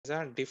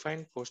a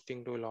defined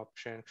posting rule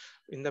option.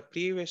 In the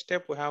previous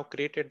step, we have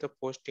created the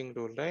posting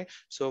rule, right?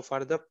 So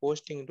for the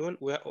posting rule,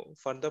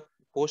 for the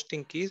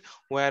posting keys,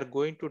 we are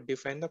going to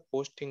define the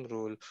posting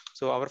rule.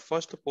 So our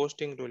first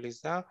posting rule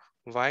is the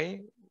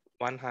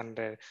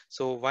Y100.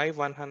 So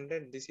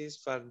Y100, this is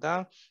for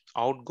the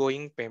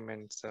outgoing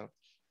payments.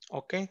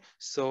 Okay,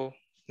 so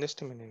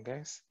just a minute,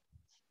 guys.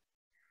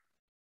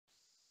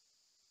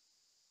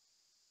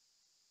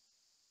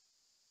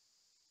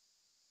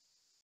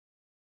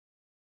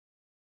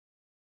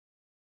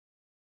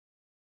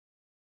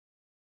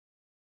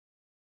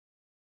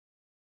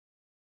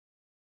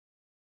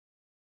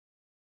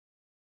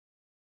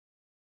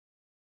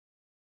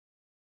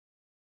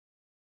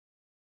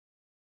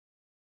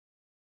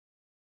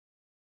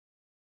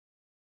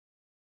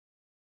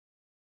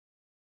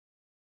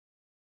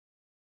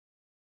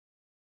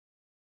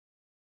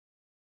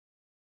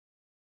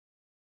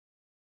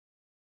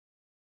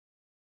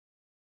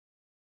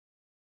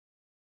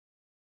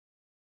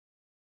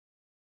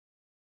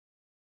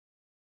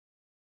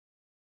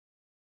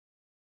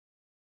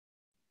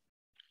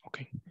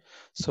 Okay,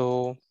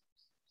 so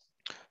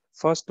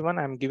first one,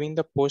 I'm giving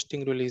the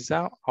posting rule is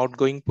a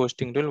outgoing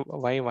posting rule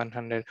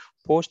Y100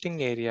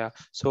 posting area.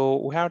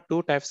 So we have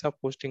two types of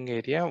posting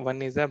area.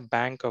 One is a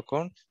bank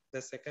account.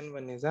 The second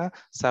one is a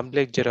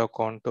subledger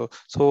account.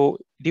 So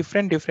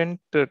different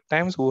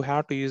times we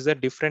have to use a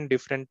different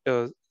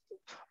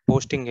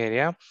posting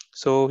area.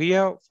 So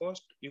here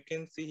first you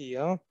can see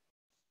here.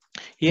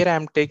 Here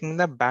I'm taking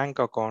the bank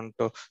account.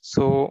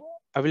 So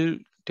I will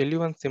tell you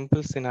one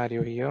simple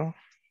scenario here.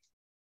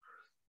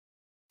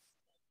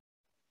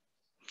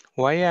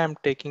 Why I am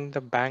taking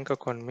the bank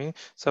account means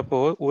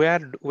suppose we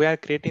are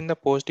creating the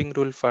posting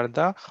rule for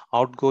the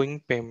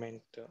outgoing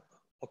payment.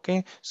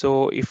 Okay,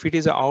 so if it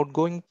is an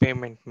outgoing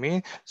payment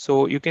means,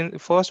 so you can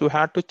first we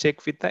have to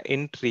check with the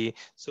entry.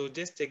 So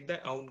just check the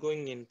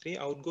outgoing entry.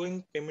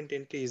 Outgoing payment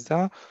entry is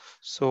the,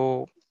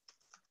 so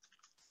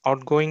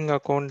outgoing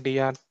account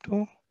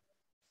dr2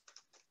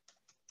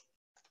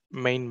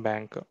 main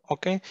bank.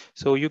 Okay,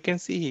 so you can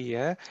see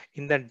here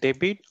in the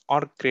debit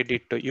or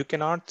credit you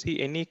cannot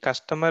see any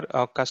customer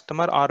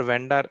or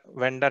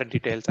vendor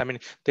details. I mean,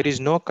 there is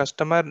no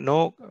customer,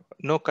 no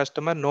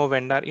customer, no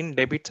vendor in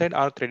debit side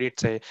or credit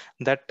side.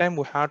 That time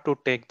we have to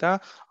take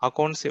the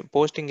accounts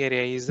posting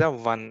area is a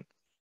one.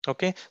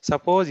 Okay,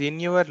 suppose in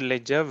your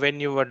ledger when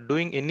you are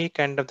doing any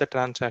kind of the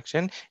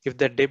transaction, if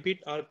the debit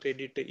or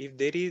credit, if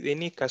there is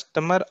any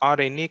customer or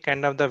any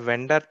kind of the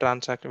vendor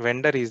transaction,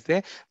 vendor is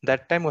there,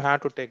 that time we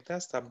have to take the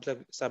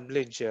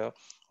subledger.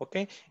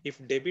 Okay, if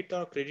debit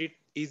or credit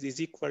is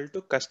equal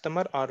to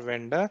customer or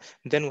vendor,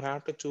 then we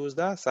have to choose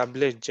the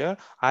subledger,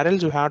 or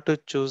else we have to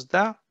choose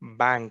the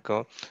bank.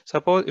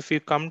 Suppose if you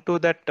come to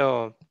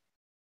that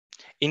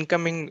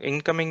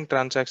incoming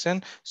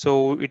transaction,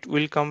 so it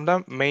will come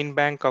the main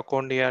bank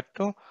account here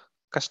to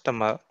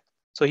customer.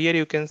 So here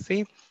you can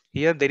see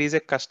here there is a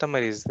customer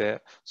is there.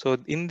 So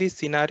in this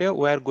scenario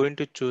we are going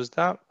to choose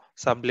the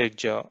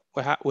subledger.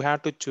 We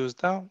have to choose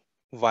the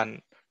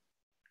one.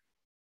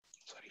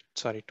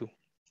 Sorry, two.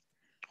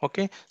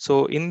 Okay,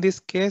 so in this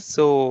case,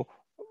 so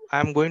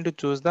I'm going to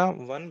choose the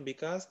one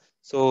because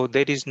so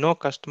there is no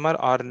customer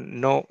or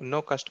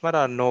no customer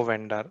or no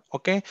vendor.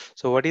 Okay,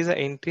 so what is the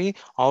entry?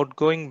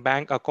 Outgoing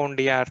bank account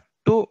dr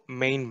to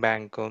main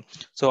bank.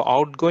 So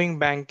outgoing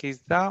bank is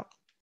the,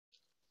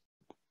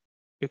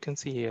 you can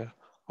see here,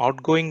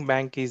 outgoing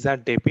bank is a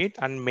debit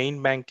and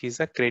main bank is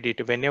a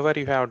credit. Whenever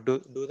you have do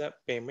the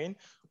payment,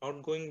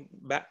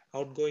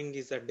 outgoing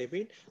is a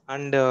debit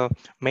and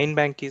main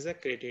bank is a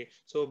credit.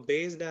 So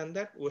based on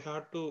that we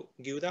have to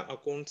give the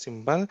account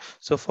symbol.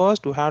 So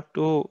first we have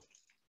to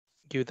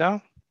give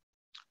the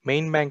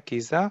main bank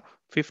is a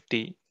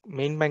 50,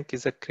 main bank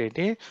is a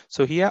credit.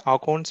 So here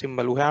account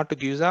symbol we have to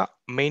use a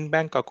main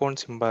bank account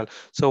symbol.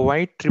 So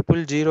y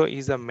triple zero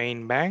is a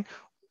main bank,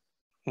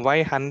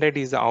 Y100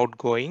 is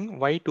outgoing,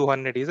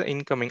 Y200 is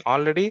incoming.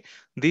 Already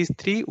these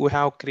three we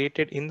have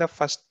created in the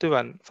first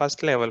one,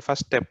 first level,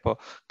 first step,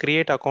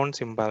 create account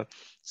symbol.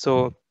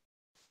 So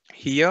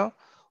here,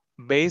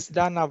 based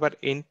on our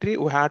entry,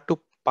 we have to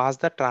pass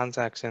the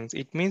transactions.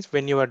 It means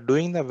when you are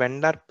doing the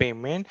vendor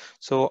payment,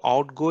 so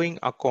outgoing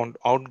bank account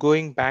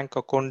outgoing bank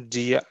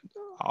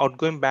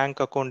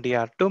account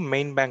dr to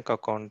main bank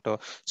account.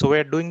 So we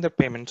are doing the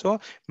payment. So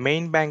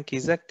main bank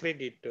is a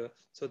credit.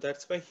 So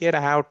that's why here I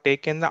have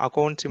taken the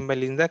account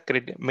symbol in the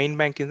credit. Main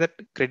bank is the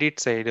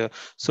credit side.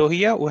 So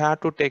here we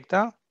have to take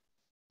the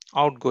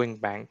outgoing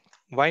bank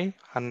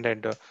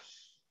Y100.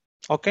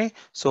 Okay,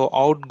 so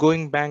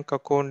outgoing bank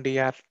account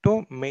dr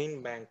to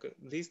main bank.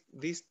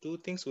 These two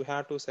things we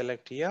have to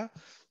select here.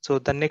 So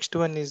the next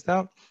one is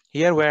the,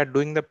 here we are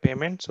doing the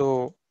payment.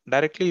 So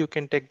directly you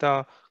can take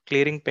the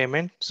clearing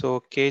payment.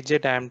 So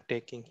KZ I am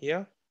taking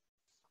here.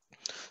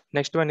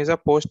 Next one is a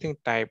posting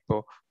type.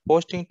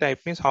 Posting type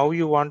means how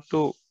you want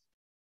to,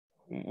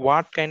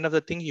 what kind of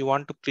the thing you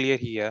want to clear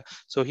here.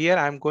 So here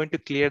I'm going to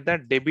clear the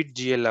debit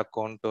GL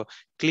account.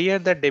 Clear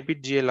the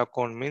debit GL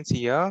account means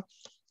here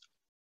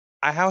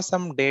I have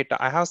some data,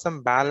 I have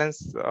some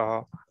balance.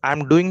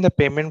 I'm doing the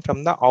payment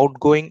from the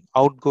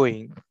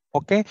outgoing.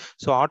 Okay,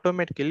 so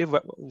automatically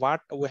what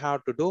we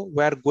have to do,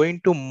 we are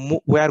going to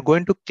we are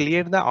going to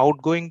clear the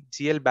outgoing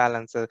GL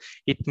balances.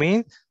 It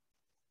means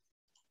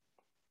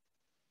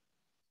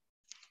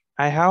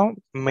I have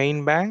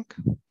main bank,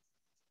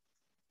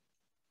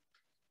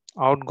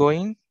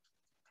 outgoing,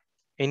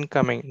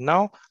 incoming.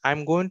 Now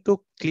I'm going to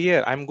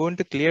clear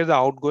the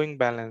outgoing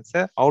balance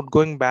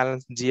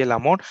GL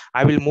amount.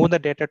 I will move the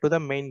data to the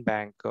main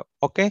bank.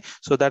 Okay,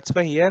 so that's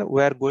why here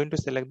we are going to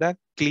select the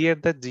clear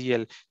the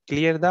GL,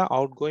 clear the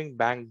outgoing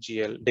bank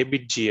GL,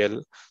 debit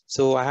GL.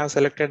 So I have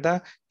selected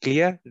the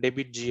clear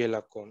debit GL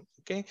account.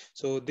 Okay,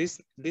 so this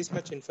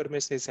much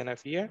information is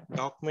enough here.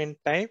 Document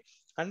type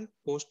and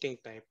posting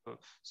type.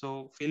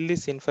 So fill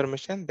this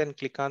information, then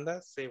click on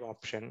the save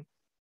option.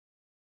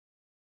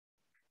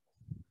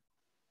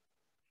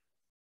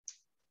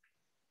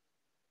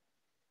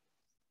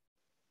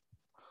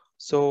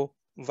 So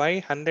why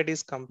 100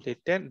 is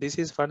completed? This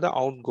is for the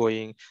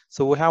outgoing.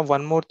 So we have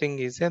one more thing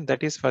is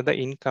that is for the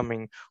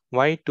incoming.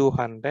 Why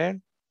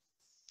 200?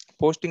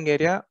 Posting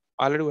area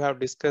already we have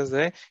discussed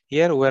that.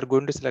 Here we are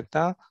going to select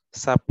the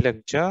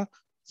subledger.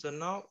 So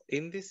now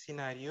in this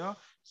scenario,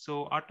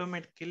 so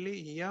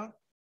automatically here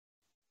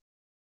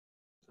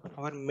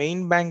our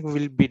main bank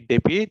will be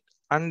debit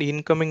and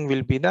incoming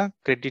will be the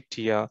credit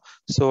here.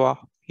 So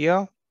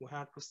here we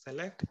have to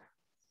select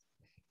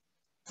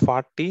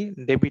 40,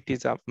 debit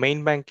is a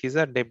main bank is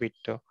a debit.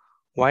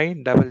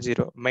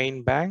 Y00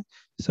 main bank.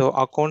 So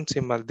account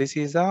symbol, this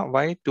is a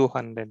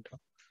Y200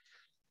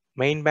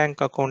 main bank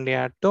account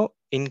to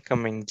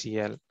incoming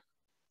GL.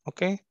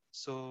 Okay,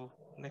 so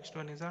next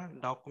one is a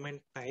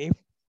document type.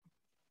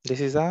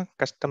 This is a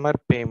customer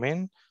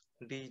payment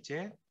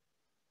DJ.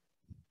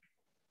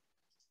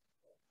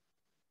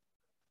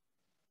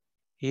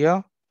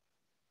 Here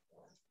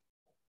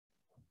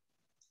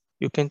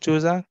you can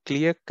choose a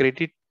clear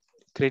credit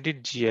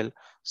GL.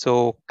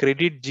 So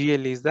credit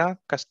GL is the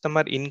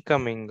customer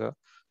incoming.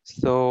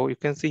 So you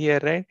can see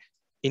here, right?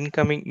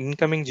 Incoming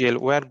GL.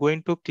 We are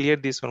going to clear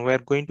this one. We are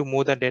going to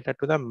move the data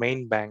to the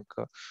main bank.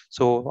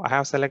 So I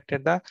have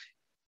selected the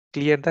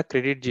clear the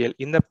credit GL.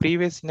 In the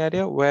previous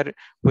scenario where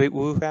we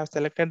have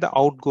selected the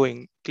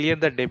outgoing, clear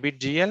the debit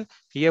GL.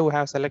 Here we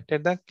have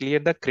selected the clear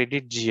the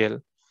credit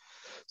GL.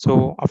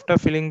 So after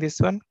filling this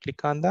one,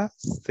 click on the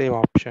save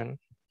option.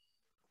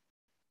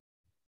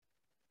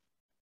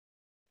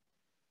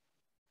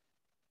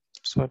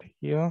 Sorry,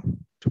 here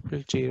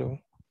 000.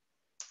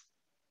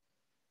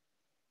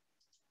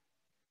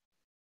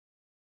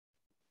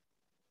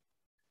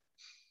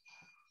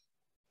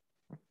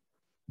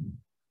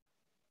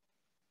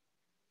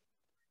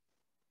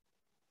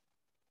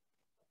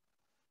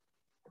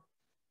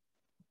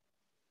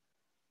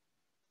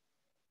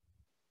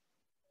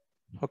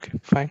 Okay,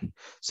 fine.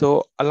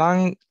 So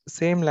along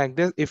same like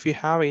this, if you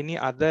have any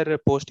other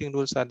posting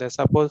rules are there,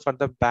 suppose for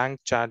the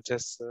bank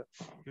charges,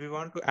 if we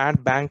want to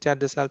add bank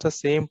charges also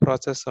same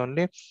process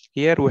only.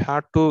 Here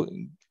so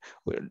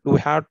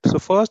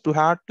first we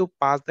have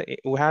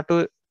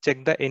to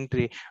check the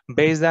entry.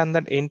 Based on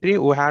that entry,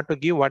 we have to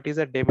give what is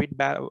a debit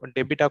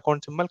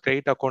account symbol,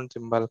 credit account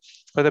symbol.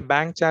 For the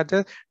bank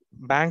charges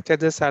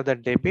are the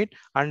debit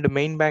and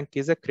main bank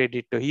is a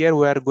credit. Here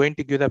we are going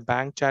to give the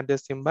bank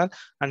charges symbol,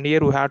 and here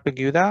we have to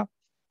give the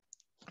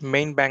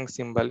main bank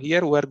symbol.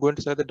 Here we are going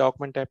to set the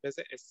document type as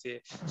a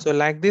SA. So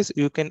like this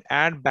you can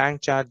add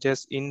bank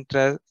charges,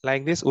 interest,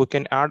 like this we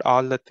can add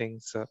all the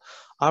things.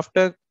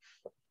 After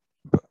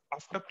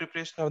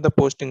preparation of the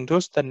posting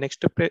rules, the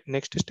next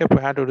step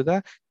we have to do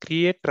the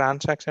create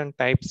transaction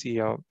types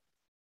here.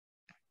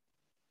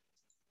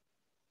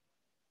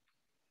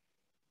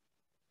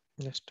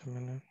 Just a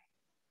minute.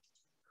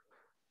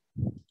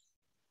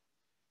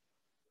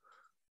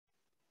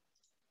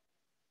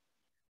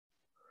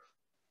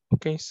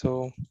 Okay,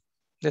 so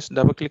just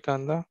double click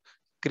on the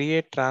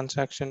create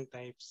transaction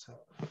types.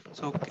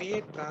 So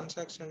create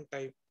transaction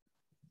type,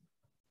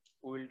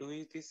 we'll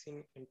do this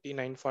in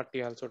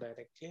MT940 also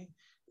directly.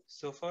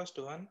 So first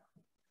one,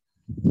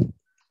 let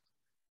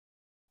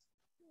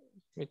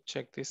me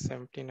check this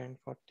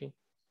MT940.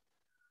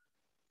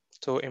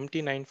 So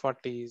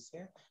MT940 is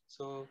there.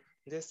 So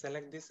just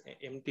select this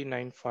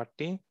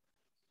MT940.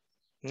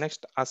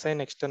 Next,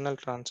 assign external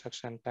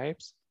transaction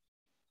types,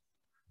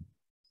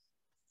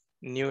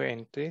 new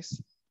entries.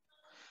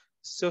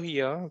 So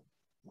here,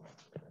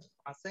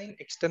 assign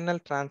external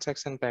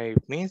transaction type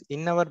means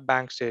in our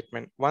bank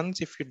statement.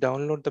 Once if you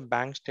download the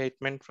bank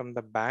statement from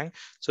the bank,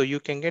 so you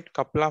can get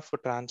couple of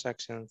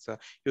transactions.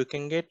 You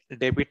can get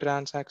debit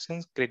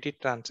transactions,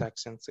 credit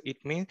transactions. It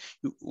means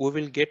we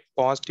will get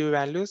positive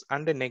values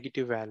and the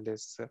negative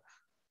values.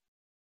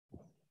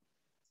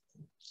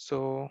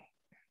 So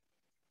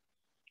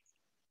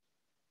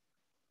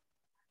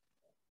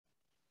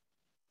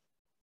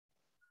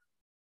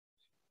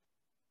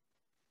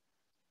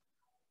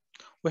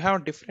we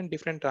have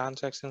different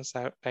transactions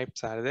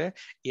types are there.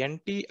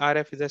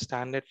 NTRF is a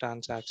standard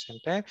transaction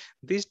type.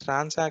 This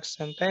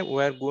transaction type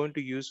we are going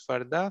to use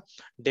for the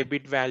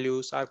debit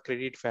values or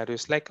credit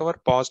values, like our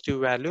positive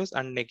values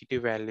and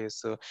negative values.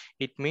 So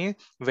it means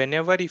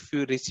whenever if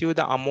you receive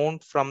the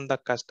amount from the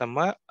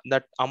customer,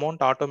 that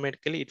amount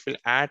automatically it will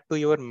add to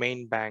your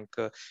main bank.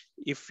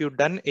 If you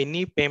done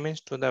any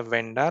payments to the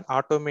vendor,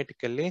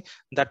 automatically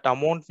that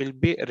amount will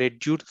be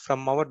reduced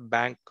from our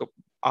bank,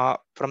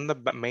 from the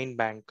main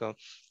bank.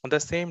 At the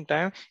same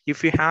time,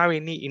 if you have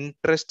any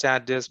interest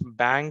charges,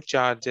 bank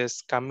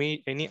charges,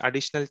 any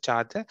additional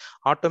charges,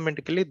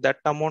 automatically that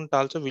amount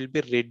also will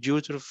be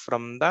reduced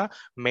from the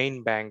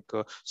main bank.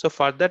 So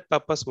for that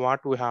purpose,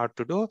 what we have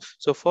to do?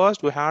 So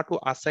first we have to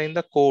assign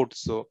the codes.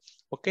 So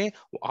okay,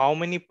 how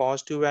many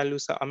positive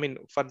values? I mean,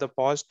 for the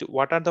positive,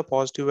 what are the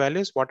positive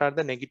values? What are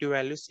the negative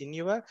values in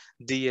your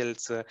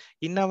GLs?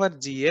 In our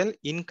GL,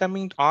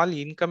 all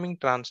incoming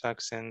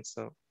transactions.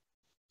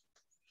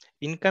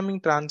 Incoming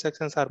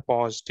transactions are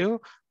positive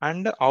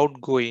and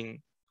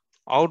outgoing.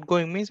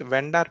 Outgoing means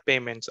vendor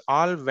payments.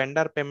 All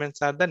vendor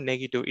payments are the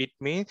negative. It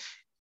means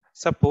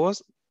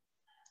suppose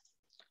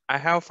I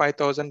have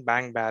 5,000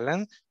 bank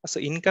balance. So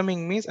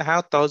incoming means I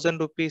have 1,000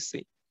 rupees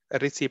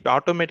received.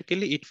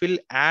 Automatically, it will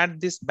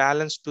add this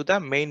balance to the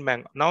main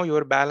bank. Now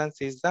your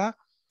balance is the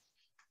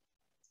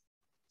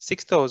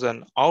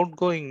 6,000.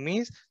 Outgoing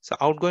means, so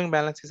outgoing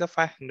balance is a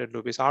 500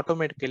 rupees.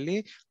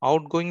 Automatically,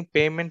 outgoing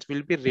payments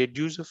will be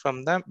reduced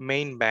from the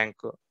main bank.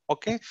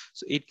 Okay,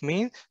 so it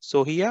means,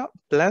 so here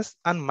plus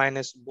and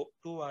minus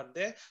two are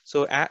there.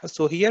 So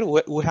so here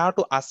we have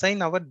to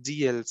assign our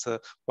GLs.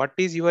 What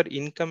is your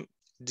income?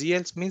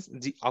 GLs means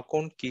the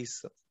account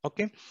keys.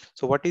 Okay,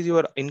 so what is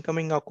your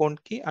incoming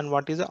account key and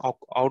what is the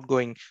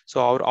outgoing?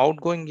 So our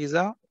outgoing is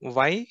a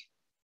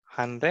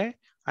Y100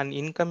 and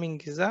incoming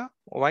is a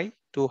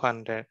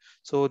Y200.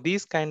 So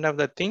these kind of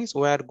the things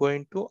we are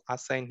going to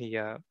assign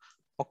here.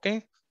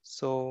 Okay,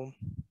 so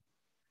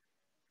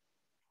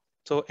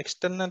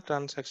external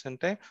transaction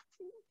type.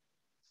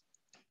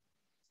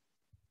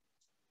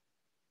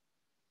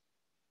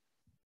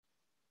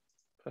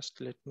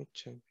 First let me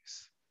check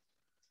this.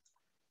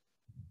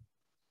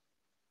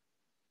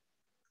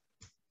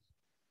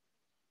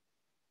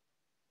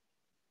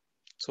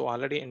 So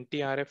already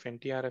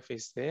NTRF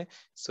is there.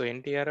 So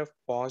NTRF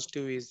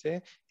positive is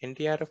there.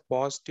 NTRF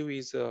positive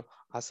is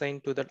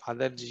assigned to that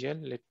other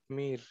GL. Let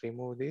me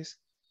remove this.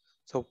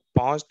 So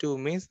positive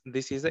means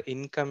this is the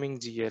incoming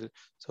GL.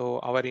 So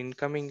our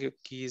incoming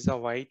key is a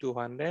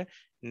Y200.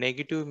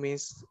 Negative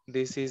means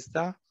this is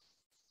the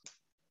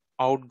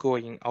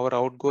outgoing. Our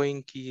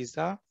outgoing key is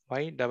a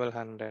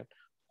Y100.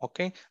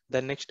 Okay.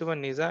 The next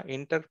one is a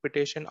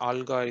interpretation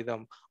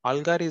algorithm.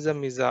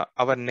 Algorithm is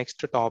our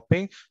next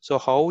topic. So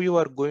how you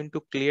are going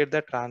to clear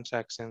the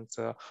transactions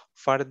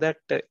for that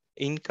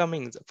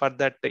incomings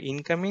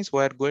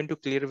we are going to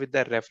clear with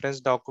the reference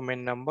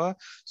document number.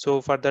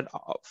 So for that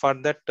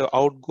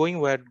outgoing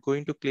we are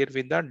going to clear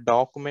with the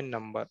document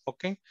number.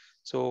 Okay.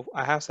 So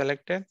I have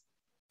selected,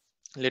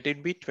 let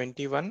it be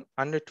 21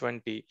 and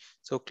 20.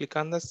 So click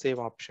on the save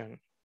option.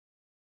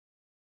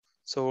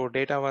 So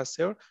data was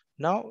saved.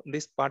 Now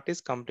this part is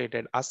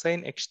completed.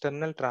 Assign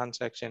external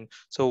transaction.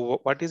 So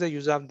what is the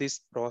use of this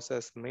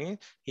process? Mean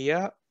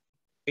here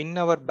in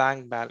our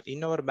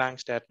in our bank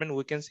statement,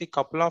 we can see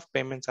couple of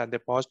payments are the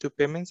positive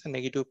payments and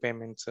negative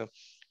payments.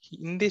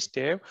 In this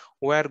step,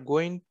 we are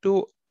going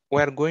to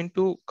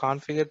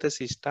configure the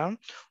system.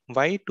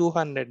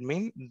 Y200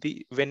 mean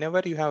the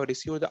whenever you have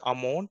received the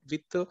amount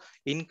with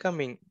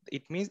incoming,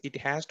 it means it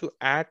has to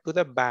add to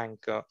the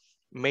bank.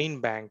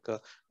 Main bank.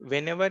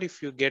 Whenever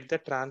if you get the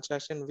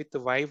transaction with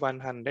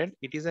Y100,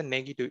 it is a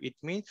negative. It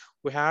means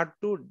we have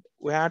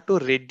to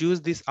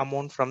reduce this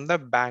amount from the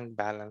bank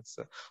balance.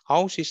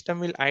 How system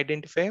will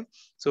identify,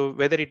 so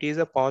whether it is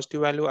a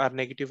positive value or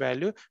negative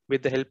value,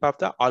 with the help of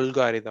the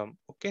algorithm.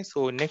 Okay,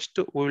 so next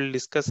we will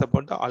discuss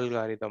about the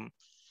algorithm.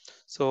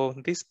 So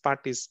this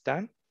part is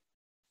done.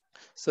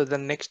 So the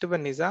next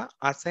one is a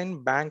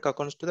assign bank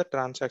accounts to the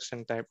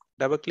transaction type.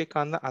 Double click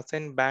on the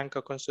assign bank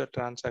accounts to the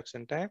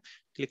transaction type.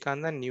 Click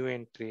on the new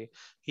entry.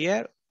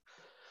 Here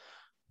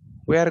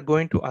we are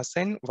going to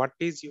assign what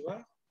is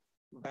your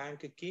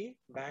bank key,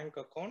 bank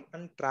account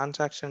and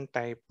transaction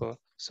type.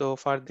 So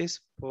for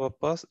this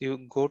purpose,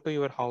 you go to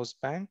your house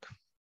bank.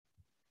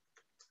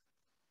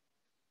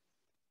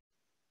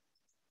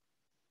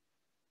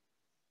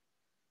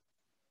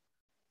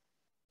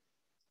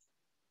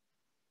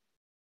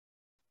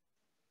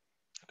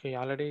 Okay,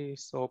 already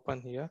it's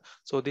open here.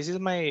 So this is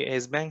my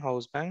S bank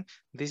house bank.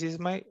 This is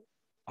my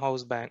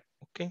house bank.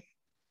 Okay,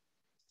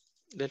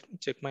 let me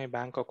check my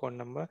bank account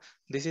number.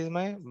 This is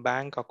my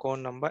bank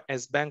account number,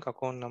 S bank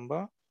account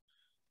number.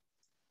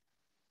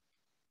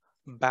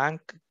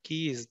 Bank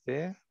key is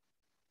there.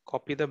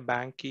 Copy the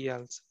bank key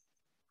also.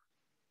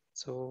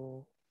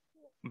 So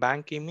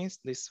bank key means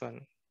this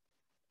one.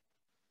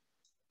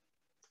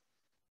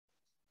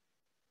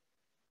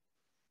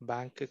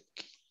 Bank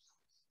key.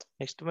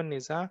 Next one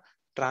is a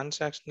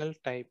transactional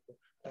type.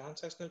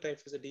 Transactional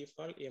type is a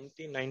default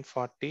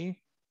MT940.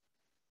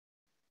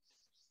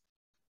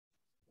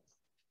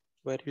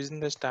 We're using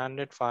the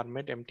standard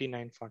format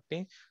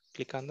MT940.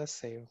 Click on the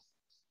save.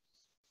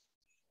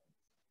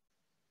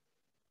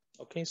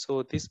 Okay,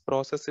 so this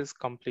process is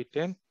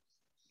completed.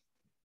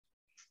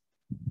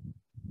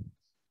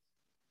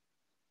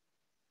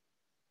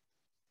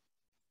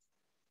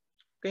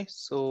 Okay,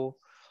 so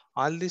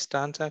all these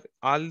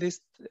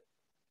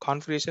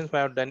configurations we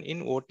have done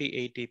in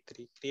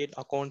OT83. Create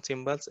account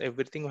symbols,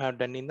 everything we have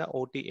done in the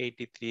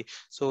OT83.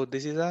 So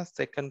this is a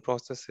second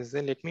process.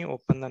 Let me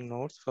open the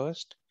notes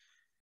first.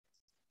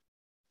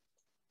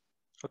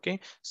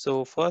 Okay,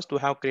 so first we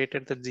have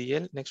created the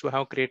GL, next we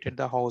have created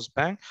the house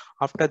bank.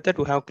 After that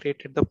we have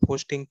created the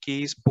posting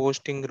keys,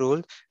 posting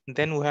rules,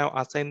 then we have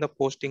assigned the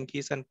posting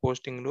keys and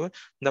posting rule.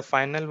 The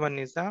final one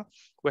is the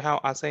we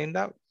have assigned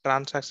the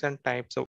transaction type. So